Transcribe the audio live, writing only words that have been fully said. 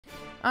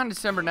On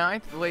December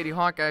 9th, the Lady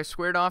Hawkeyes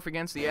squared off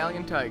against the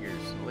Allegan Tigers.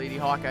 The Lady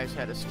Hawkeyes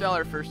had a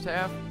stellar first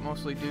half,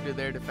 mostly due to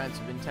their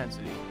defensive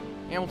intensity.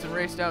 Hamilton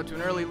raced out to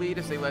an early lead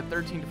as they led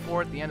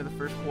 13-4 at the end of the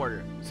first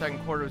quarter. The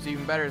second quarter was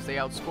even better as they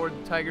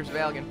outscored the Tigers of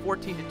Allegan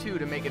 14-2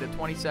 to make it a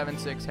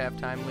 27-6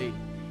 halftime lead.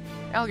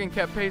 Allegan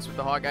kept pace with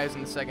the Hawkeyes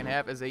in the second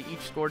half as they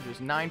each scored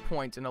just 9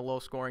 points in a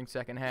low-scoring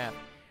second half.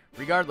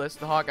 Regardless,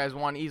 the Hawkeyes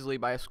won easily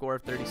by a score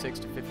of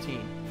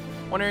 36-15.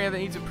 One area that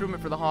needs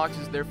improvement for the Hawks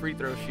is their free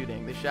throw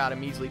shooting. They shot a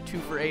measly 2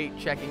 for 8,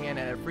 checking in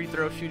at a free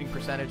throw shooting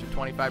percentage of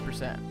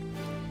 25%.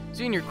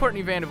 Senior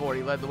Courtney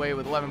Vandevoorty led the way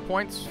with 11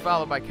 points,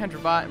 followed by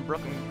Kendra Bott and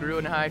Brooklyn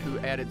Gruenheid, who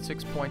added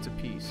 6 points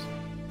apiece.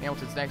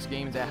 Hamilton's next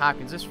game is at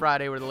Hopkins this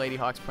Friday, where the Lady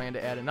Hawks plan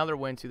to add another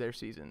win to their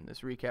season.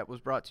 This recap was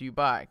brought to you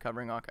by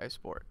Covering Hawkeye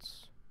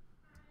Sports.